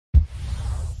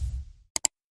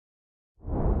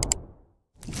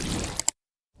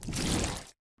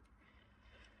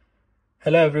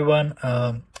Hello everyone,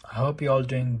 I hope you're all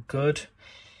doing good.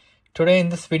 Today in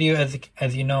this video,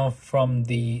 as you know from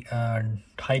the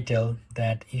title,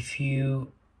 that if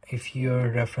your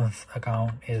reference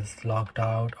account is locked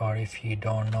out, or if you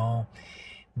don't know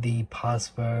the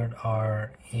password,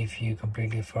 or if you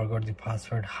completely forgot the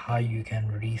password, how you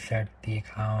can reset the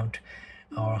account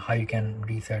or how you can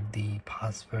reset the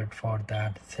password for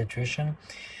that situation.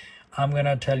 I'm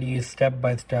gonna tell you step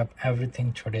by step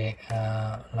everything today.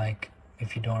 Like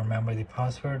if you don't remember the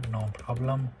password, no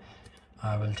problem.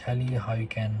 I will tell you how you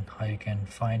can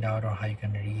find out, or how you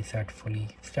can reset fully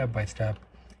step by step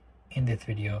in this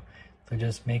video. So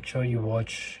just make sure you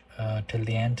watch till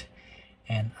the end,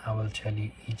 and I will tell you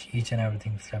each and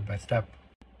everything step by step.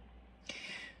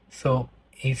 So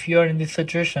if you are in this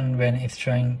situation when it's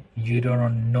showing you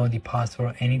don't know the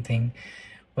password or anything,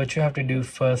 what you have to do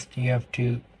first, you have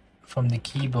to, from the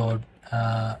keyboard,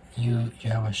 you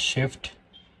have a shift,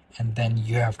 and then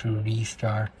you have to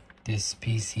restart this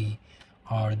PC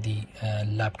or the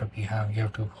laptop you have. You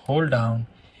have to hold down,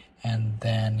 and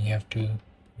then you have to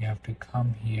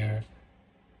come here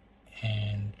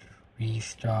and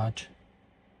restart.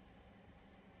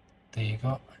 There you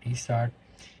go, restart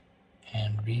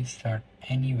and restart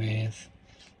anyways.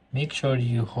 Make sure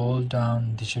you hold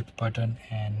down the shift button,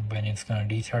 and when it's gonna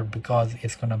restart, because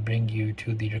it's gonna bring you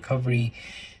to the recovery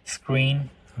screen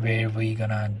where we're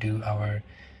gonna do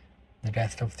the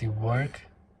rest of the work.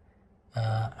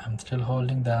 I'm still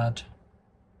holding that.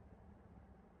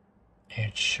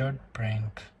 It should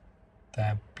bring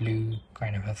that blue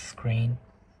kind of a screen.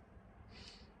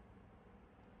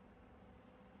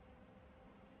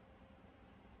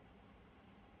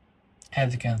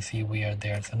 As you can see, we are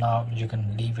there. So now you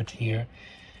can leave it here.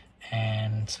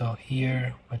 And so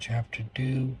here, what you have to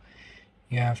do,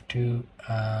 you have to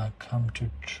come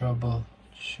to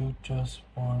troubleshoot. Just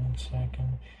 1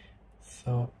 second.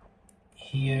 So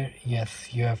here,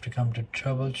 yes, you have to come to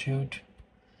troubleshoot,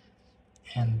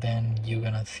 and then you're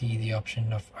gonna see the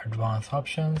option of advanced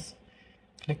options.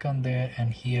 Click on there,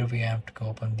 and here we have to go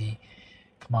open the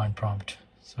command prompt.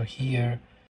 So here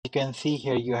you can see,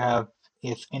 here you have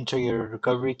is enter your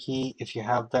recovery key. If you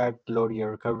have that, load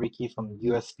your recovery key from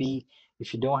USB.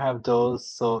 If you don't have those,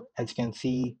 so as you can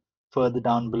see further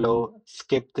down below,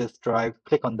 skip this drive,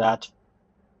 click on that.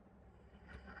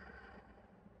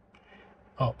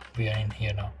 Oh, we are in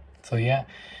here now. So yeah,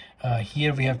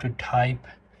 here we have to type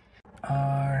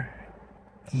REGEDIT.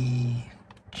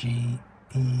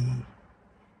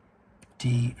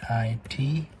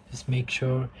 Just make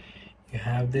sure you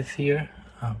have this here.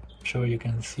 I'm sure you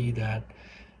can see that.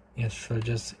 Yes, so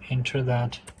just enter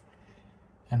that,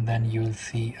 and then you'll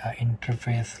see an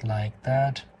interface like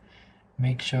that.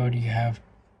 Make sure you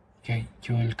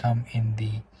will come in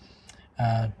the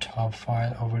top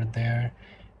file over there.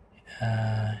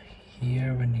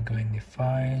 Here, when you go in the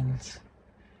files,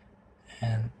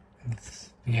 and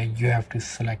you have to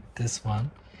select this one.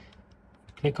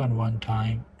 Click on one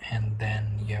time, and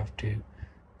then you have to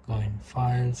go in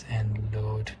files and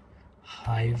load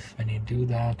Hive. When you do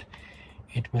that,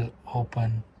 it will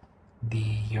open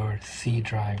your C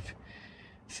drive.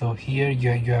 So here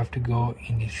you have to go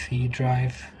in the C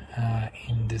drive,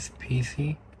 in this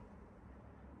PC,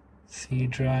 C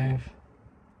drive,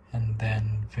 and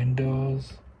then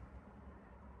Windows,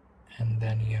 and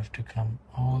then you have to come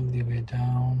all the way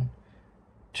down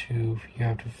to, you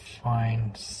have to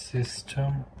find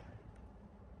system,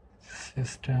 you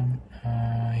have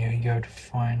to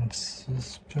find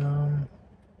system,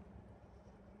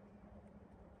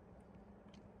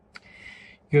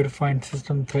 you have to find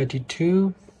system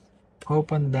 32,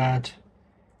 open that,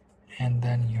 and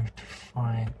then you have to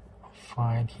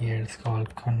find here, it's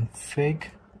called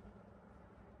config.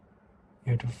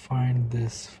 You have to find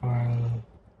this file,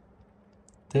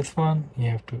 this one, you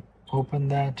have to open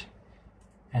that,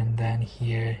 and then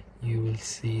here you will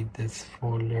see this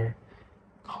folder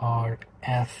called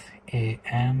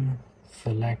SAM.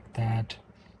 Select that,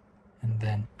 and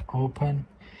then open.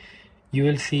 You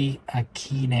will see a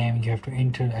key name. You have to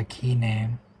enter a key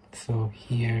name. So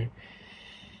here,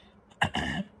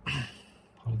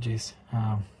 apologies,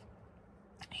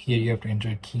 here you have to enter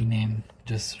a key name.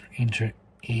 Just enter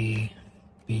A,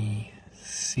 B,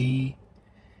 C,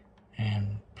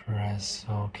 and press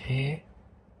OK,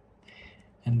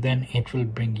 and then it will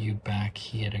bring you back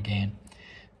here again.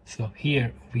 So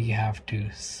here we have to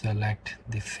select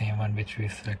the same one which we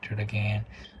selected again.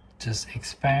 Just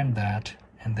expand that,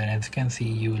 and then as you can see,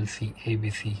 you will see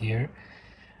ABC here.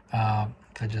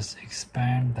 So just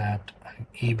expand that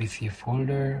ABC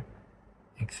folder,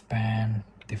 expand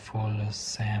the folder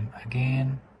SAM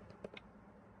again,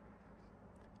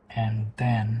 and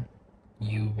then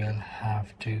you will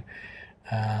have to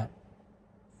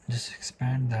just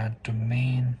expand that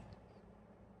domain.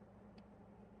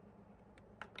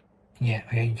 Yeah,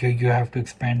 you have to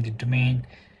expand the domain,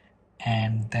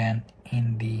 and then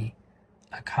in the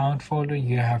account folder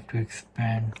you have to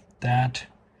expand that,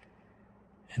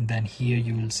 and then here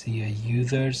you will see a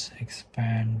users,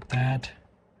 expand that,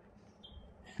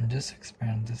 and just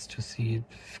expand this to see it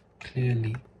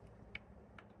clearly.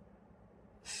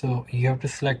 So you have to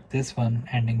select this one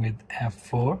ending with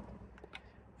F4.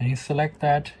 When you select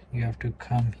that, you have to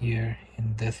come here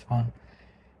in this one,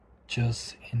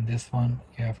 just in this one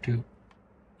you have to,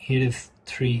 here is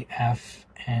 3 F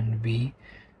and V.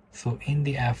 So in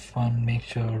the F1, make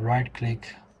sure right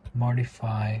click,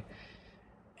 modify,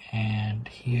 and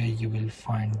here you will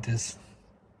find this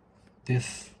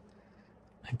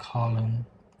column,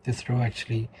 this row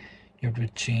actually, you have to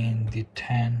change the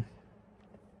 10.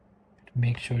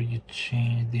 Make sure you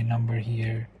change the number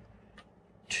here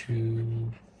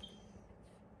to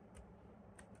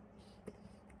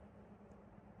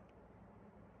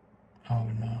oh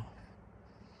no,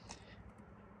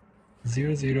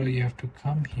 00. You have to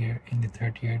come here in the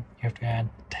 38, you have to add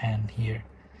 10 here.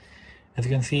 As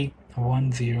you can see,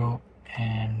 10,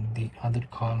 and the other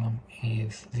column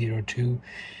is 02.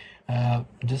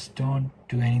 Just don't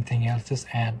do anything else, just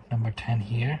add number 10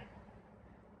 here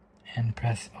and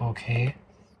press OK.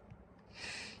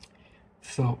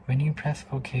 So when you press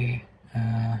OK,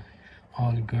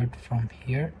 all good from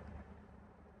here.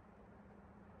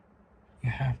 You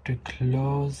have to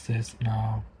close this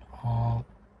now, all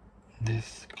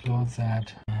this, close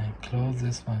that, and close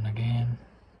this one again,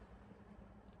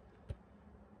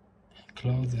 and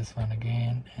close this one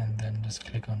again, and then just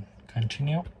click on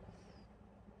continue.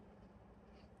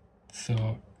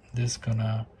 So this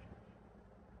gonna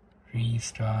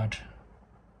restart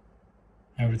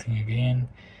everything again,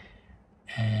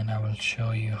 and I will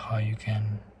show you how you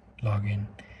can log in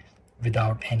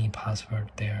without any password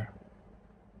there.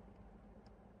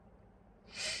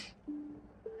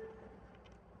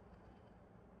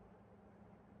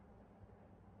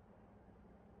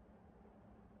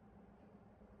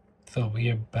 So we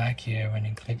are back here. When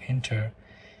you click enter,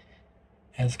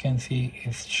 as you can see,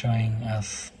 it's showing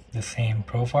us the same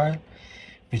profile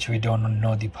which we don't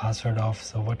know the password of.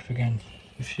 So what we can,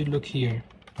 if you look here,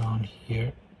 down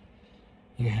here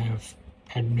you have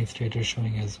administrator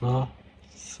showing as well.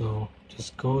 So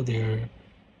just go there,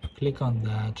 click on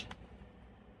that,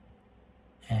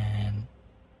 and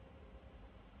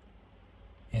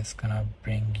it's gonna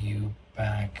bring you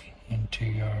back into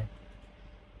your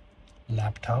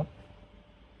laptop.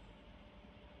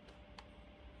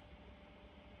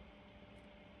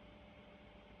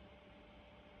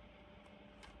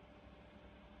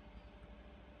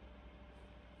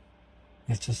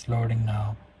 It's just loading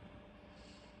now.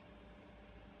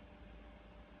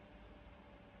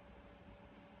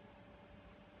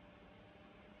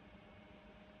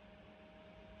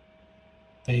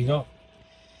 There you go.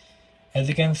 As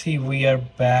you can see, we are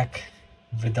back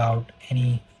without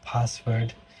any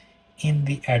password in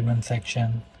the admin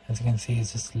section. As you can see,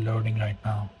 it's just loading right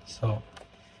now. So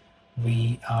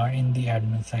we are in the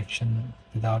admin section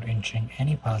without entering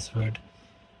any password.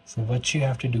 So what you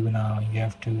have to do now, you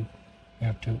have to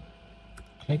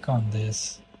click on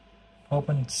this,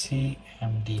 open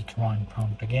cmd command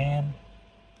prompt again,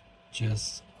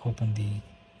 just open the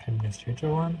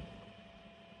administrator one,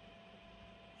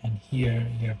 and here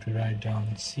you have to write down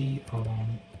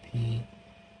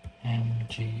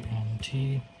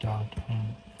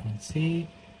compmgmt.nc,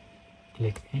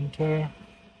 click enter,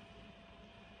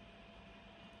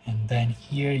 and then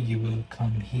here you will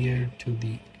come here to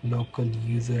the local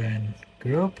user and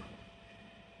group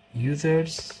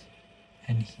users,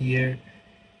 and here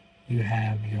you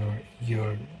have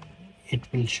your it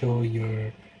will show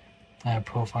your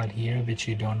profile here which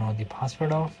you don't know the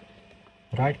password of.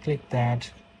 Right click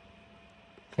that,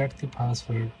 set the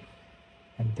password,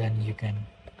 and then you can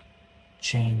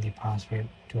change the password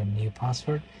to a new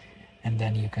password, and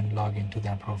then you can log into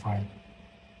that profile.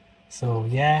 So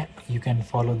yeah, you can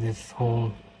follow this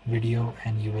whole video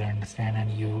and you will understand, and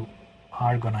you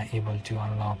are gonna able to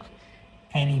unlock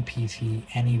any PC,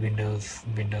 any Windows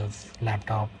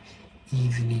laptop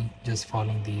easily just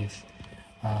following these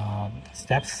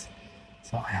steps.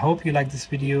 So I hope you like this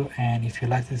video, and if you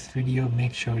like this video,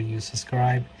 make sure you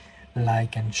subscribe,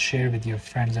 like, and share with your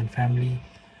friends and family,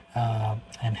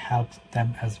 and help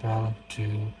them as well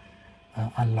to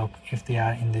unlock if they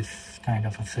are in this kind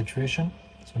of a situation.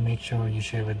 So make sure you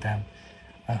share with them.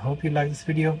 I hope you like this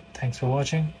video. Thanks for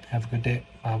watching. Have a good day.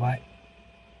 Bye bye.